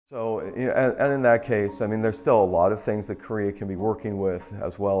So, and in that case, I mean, there's still a lot of things that Korea can be working with,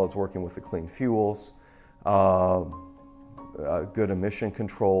 as well as working with the clean fuels, good emission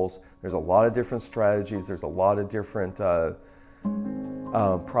controls. There's a lot of different strategies. There's a lot of different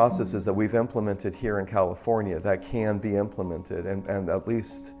processes that we've implemented here in California that can be implemented and at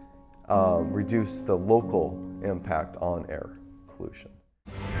least reduce the local impact on air pollution.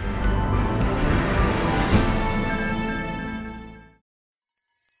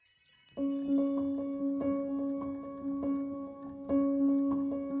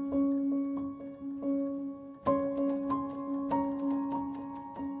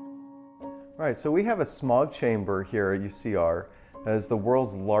 All right, so we have a smog chamber here at UCR that is the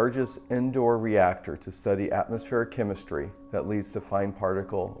world's largest indoor reactor to study atmospheric chemistry that leads to fine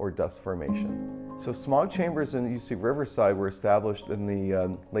particle or dust formation. So smog chambers in UCRiverside were established in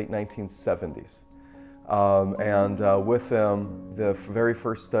the late 1970s. With them, the very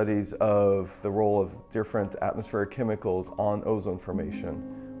first studies of the role of different atmospheric chemicals on ozone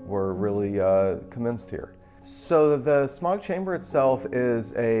formation were really commenced here. So the smog chamber itself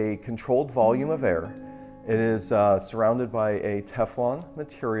is a controlled volume of air. It is surrounded by a Teflon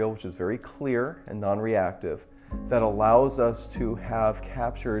material, which is very clear and non-reactive, that allows us to have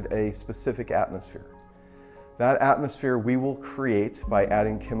captured a specific atmosphere. That atmosphere we will create by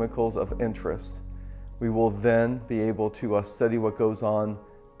adding chemicals of interest. We will then be able to study what goes on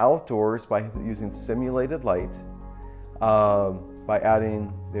outdoors by using simulated light, by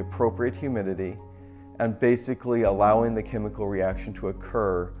adding the appropriate humidity, and basically allowing the chemical reaction to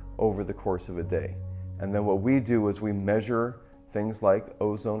occur over the course of a day. And then what we do is we measure things like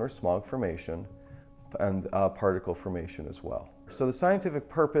ozone or smog formation and particle formation as well. So the scientific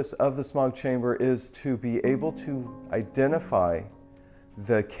purpose of the smog chamber is to be able to identify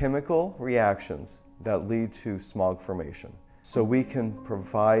the chemical reactions that lead to smog formation. So we can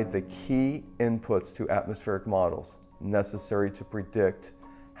provide the key inputs to atmospheric models necessary to predict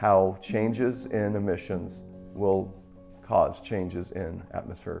how changes in emissions will cause changes in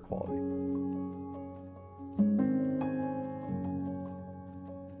atmospheric quality.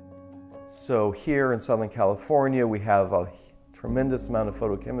 So here in Southern California, we have a tremendous amount of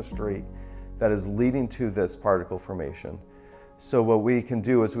photochemistry that is leading to this particle formation. So what we can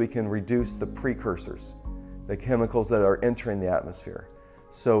do is we can reduce the precursors, the chemicals that are entering the atmosphere.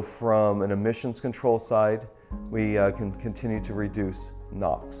 So from an emissions control side, we can continue to reduce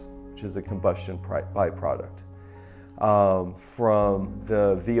NOx, which is a combustion byproduct. From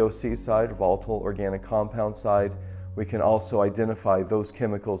the VOC side, volatile organic compound side, we can also identify those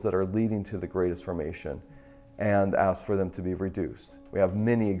chemicals that are leading to the greatest formation and ask for them to be reduced. We have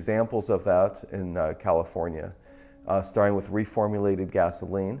many examples of that in California, starting with reformulated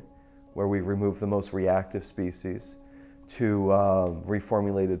gasoline, where we remove the most reactive species, to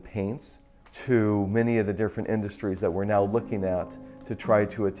reformulated paints, to many of the different industries that we're now looking at to try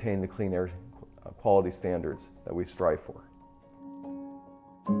to attain the clean air quality standards that we strive for.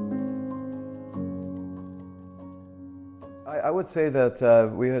 I would say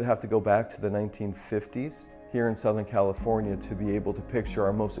that we would have to go back to the 1950s here in Southern California to be able to picture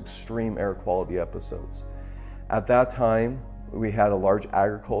our most extreme air quality episodes. At that time, we had a large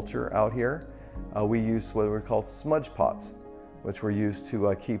agriculture out here. We used what were called smudge pots, which were used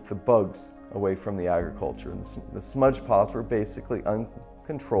to keep the bugs away from the agriculture. And the smudge pots were basically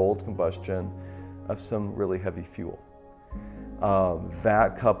uncontrolled combustion of some really heavy fuel.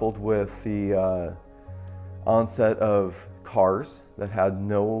 That coupled with the onset of cars that had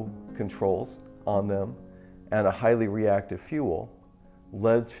no controls on them and a highly reactive fuel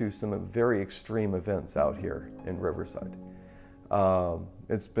led to some very extreme events out here in Riverside.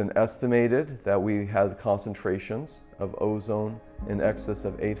 It's been estimated that we had concentrations of ozone in excess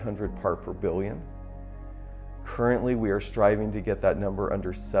of 800 part per billion. Currently, we are striving to get that number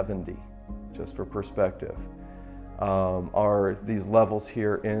under 70, just for perspective. These levels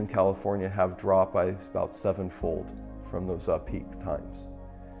here in California have dropped by about 7-fold from those peak times.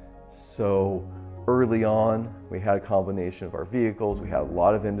 So early on, we had a combination of our vehicles. We had a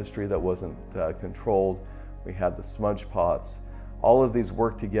lot of industry that wasn't controlled. We had the smudge pots. All of these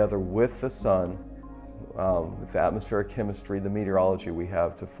work together with the sun, with the atmospheric chemistry, the meteorology we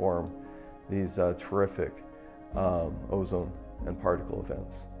have to form these terrific ozone and particle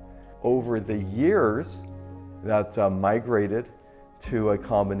events. Over the years, that migrated to a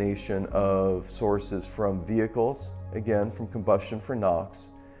combination of sources from vehicles, again from combustion for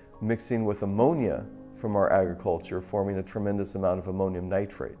NOx, mixing with ammonia from our agriculture, forming a tremendous amount of ammonium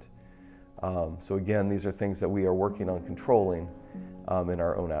nitrate. So again, these are things that we are working on controlling in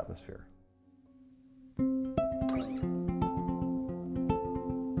our own atmosphere.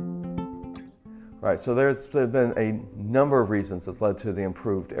 Right, so there's been a number of reasons that's led to the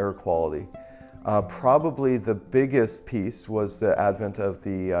improved air quality. Probably the biggest piece was the advent of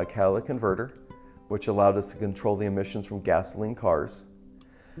the catalytic converter, which allowed us to control the emissions from gasoline cars.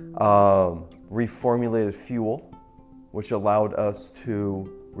 Reformulated fuel, which allowed us to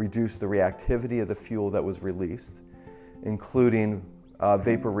reduce the reactivity of the fuel that was released, including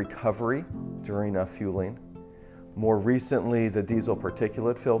vapor recovery during fueling. More recently, the diesel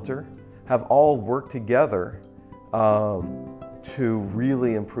particulate filter have all worked together to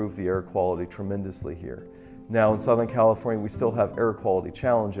really improve the air quality tremendously here. Now in Southern California, we still have air quality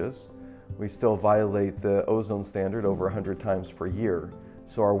challenges. We still violate the ozone standard over 100 times per year.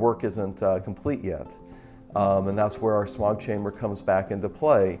 So our work isn't complete yet. And that's where our smog chamber comes back into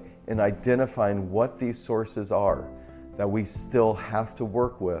play in identifying what these sources are that we still have to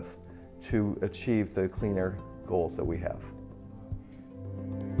work with to achieve the clean air goals that we have.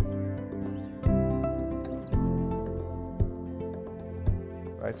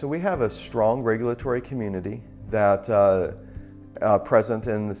 Right, so we have a strong regulatory community that present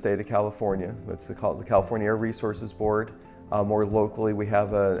in the state of California. It's the California Air Resources Board. More locally, we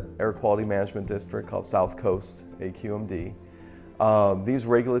have an air quality management district called South Coast, AQMD. These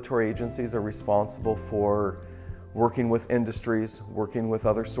regulatory agencies are responsible for working with industries, working with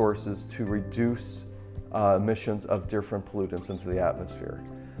other sources to reduce emissions of different pollutants into the atmosphere.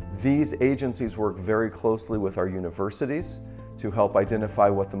 These agencies work very closely with our universities to help identify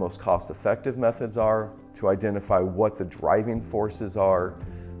what the most cost-effective methods are, to identify what the driving forces are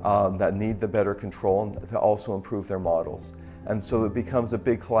that need the better control, and to also improve their models. And so it becomes a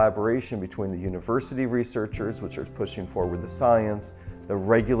big collaboration between the university researchers, which are pushing forward the science, the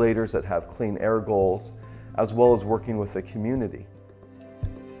regulators that have clean air goals, as well as working with the community.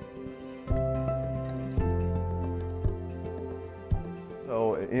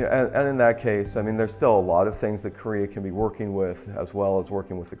 So, and in that case, I mean, there's still a lot of things that Korea can be working with, as well as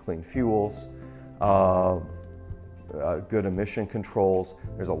working with the clean fuels, good emission controls.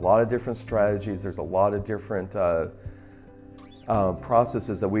 There's a lot of different strategies. There's a lot of different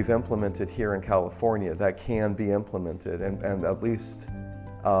processes that we've implemented here in California that can be implemented and at least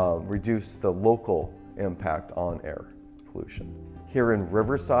reduce the local impact on air pollution. Here in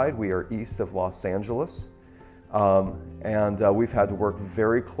Riverside, we are east of Los Angeles. We've had to work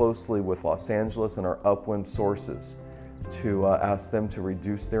very closely with Los Angeles and our upwind sources to ask them to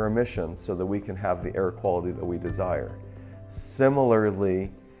reduce their emissions so that we can have the air quality that we desire.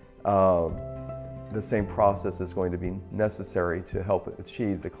 Similarly, the same process is going to be necessary to help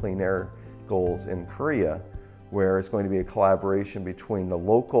achieve the clean air goals in Korea, where it's going to be a collaboration between the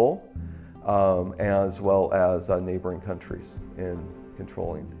local as well as neighboring countries in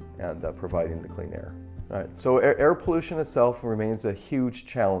controlling and providing the clean air. All right, so air pollution itself remains a huge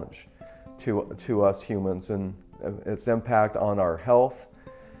challenge to us humans and its impact on our health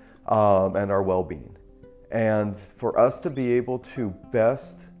and our well-being. And for us to be able to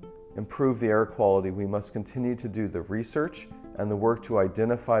best improve the air quality, we must continue to do the research and the work to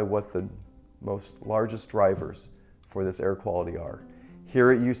identify what the most largest drivers for this air quality are.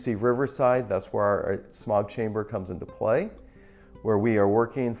 Here at UCRiverside, that's where our smog chamber comes into play, where we are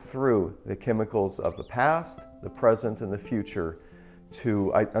working through the chemicals of the past, the present, and the future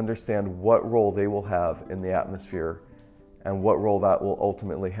to understand what role they will have in the atmosphere and what role that will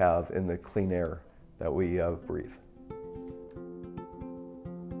ultimately have in the clean air that we breathe.